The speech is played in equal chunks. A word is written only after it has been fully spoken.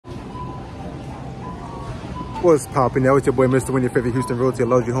What's poppin'? That was your boy Mr. Win, your favorite Houston realty,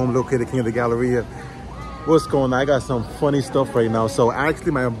 luxury home located king of the Galleria. What's going on? I got some funny stuff right now. So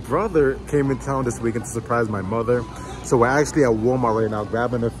actually my brother came in town this weekend to surprise my mother. So we're actually at Walmart right now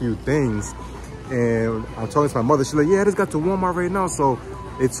grabbing a few things. And I'm talking to my mother. She's like, yeah, I just got to Walmart right now. So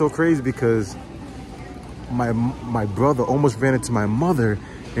it's so crazy because my brother almost ran into my mother,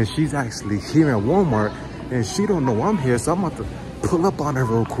 and she's actually here at Walmart and she don't know I'm here. So I'm about to pull up on her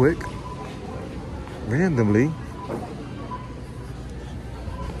real quick. Randomly.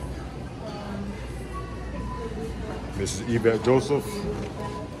 Mrs. Yvette Joseph.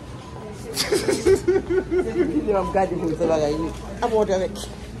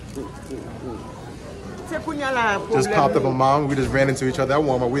 Just popped up on mom. We just ran into each other at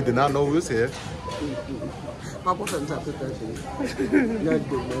Walmart. We did not know who was here.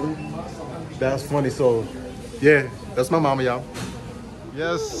 That's funny. So, yeah, that's my mama, y'all.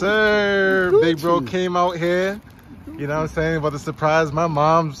 Yes, sir. Big bro came out here. You know what I'm saying? About to surprise my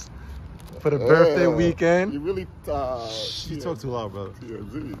mom's for the birthday weekend. You really you talk too loud, brother. Yeah,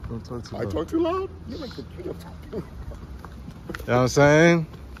 really. Don't talk too loud. I talk too loud? You're like the You know what I'm saying?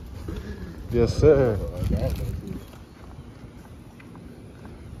 Yes, sir.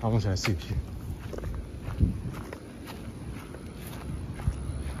 I want you to see you.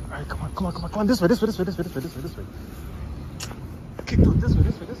 All right, come on. This way. Kick through this way.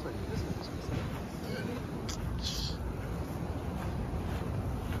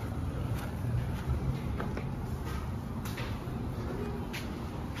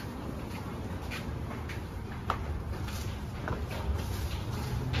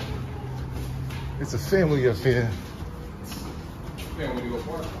 It's a family affair.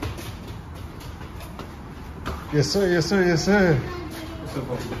 Yes, sir.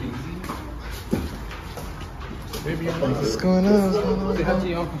 What's going on?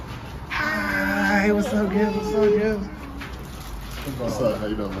 Hi, what's up, guys? What's up? How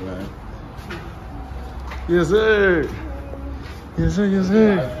you doing, man? Yes, sir.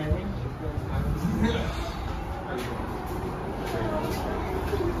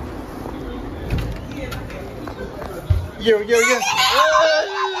 Yo. Hey,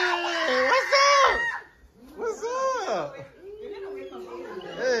 what's up?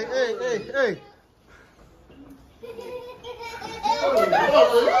 Hey.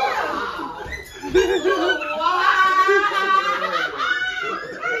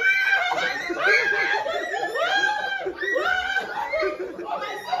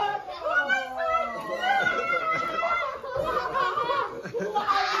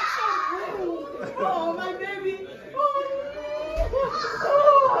 Oh, my baby.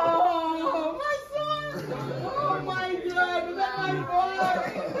 Oh, my son. Oh, my God. Look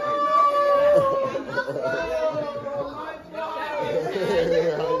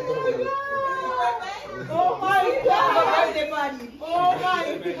at my boy. Oh, my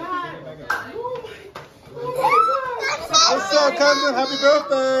God. What's up, cousin? Happy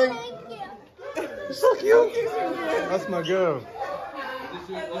birthday. Thank you. You're so cute. That's my girl.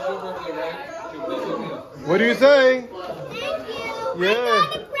 What do you say? Thank you. Yeah.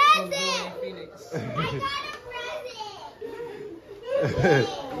 I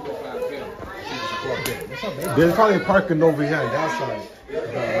got a present. There's probably parking over here on that side.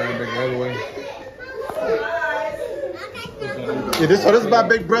 Yeah, this is my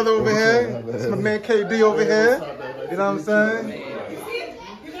big brother over here. This is my man KD over here. You know what I'm saying?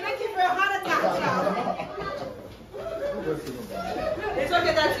 You're going to keep her heart attack. It's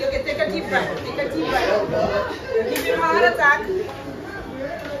okay, that's you can take a deep breath. You're keeping her heart attack.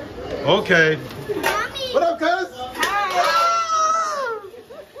 Okay. Mommy. What up, cuz? Hi.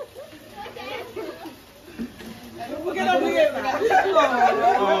 Get over here, man. You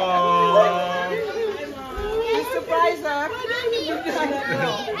surprised her. I got a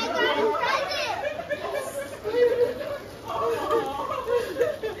present.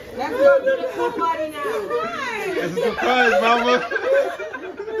 Let's go to the pool party now. It's a surprise, mama.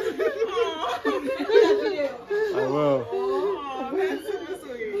 I will.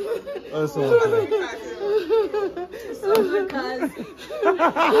 That's so sweet.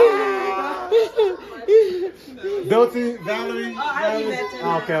 Delty, Valerie.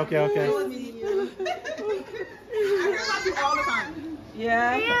 Okay.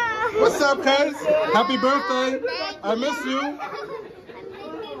 Yeah. What's up, cuz? Happy birthday. I miss you.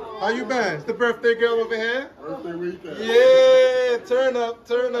 How you been? It's the birthday girl over here. Birthday weekend. Yeah, turn up.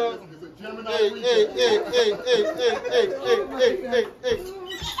 It's a Gemini Hey.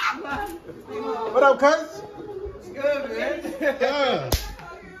 What up, cuz? Good, man.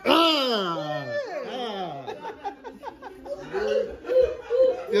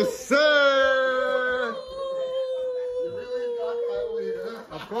 Yes, sir.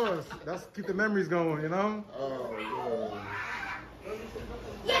 course. That's keep the memories going, you know? Oh,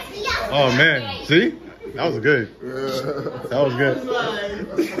 Oh, man. See? That was good. yeah. That was good.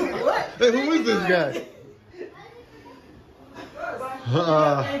 Hey, who is this guy?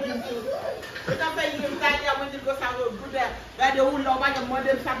 Yeah.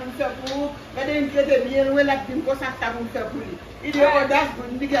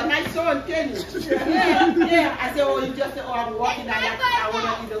 I said, oh, you just say, oh, I'm walking. I want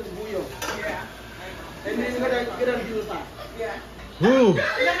to eat those bouillon. Yeah. And then you're going to do that. Yeah. Who?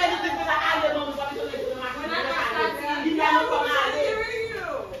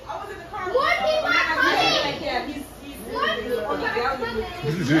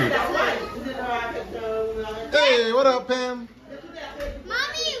 Hey, what up, Pam?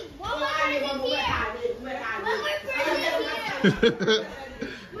 Mommy, one more person here. One more person here.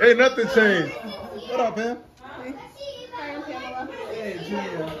 Ain't nothing changed. What up, Pam? One more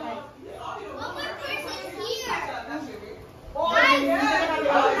person here.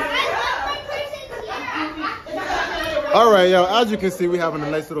 All right, yo. As you can see, we having a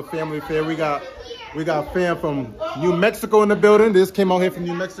nice little family fair. We got fam from New Mexico in the building. This came out here from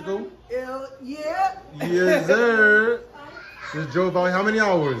New Mexico. Yeah. Yes, sir. This drove out how many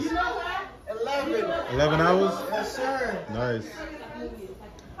hours? 11. 11 hours? Yes, sir. Nice.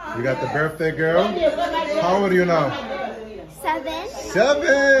 We got the birthday girl. How old are you now? 7. 7.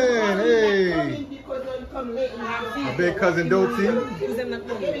 Hey. My big cousin Doty.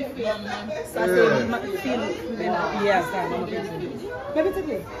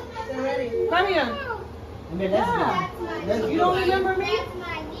 Come here. Yeah. You don't remember me?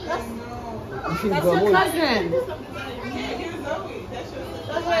 That's your cousin.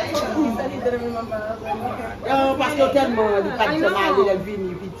 Parce que tellement du pas de mal de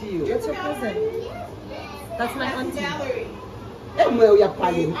venir petit. That's your cousin. That's my auntie. Et moi il y a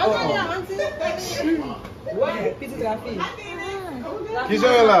pas de. Ouais, petite la fille.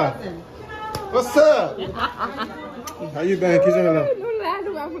 Kijola. What's up? How you been, Kijola?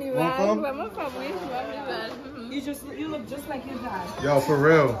 You look just like your dad. Yo, for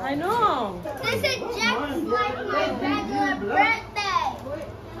real. I know. This is just like my regular birthday.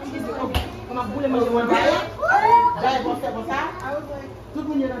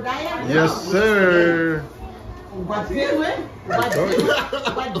 Yes, sir.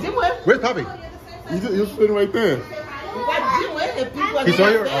 Where's Poppy? You're sitting right there. He saw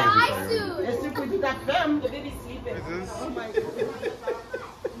you?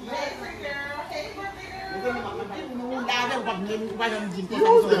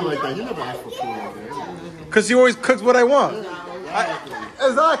 You sitting like that. You never asked for food. Because she always cooks what I want.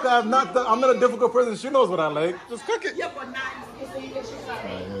 Exactly. I'm not a difficult person. She knows what I like. Just cook it.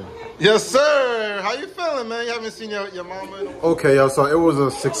 Yes, sir. How you feeling, man? You haven't seen your mama in a while. Okay, yo. So it was a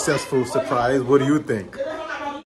successful surprise. What do you think?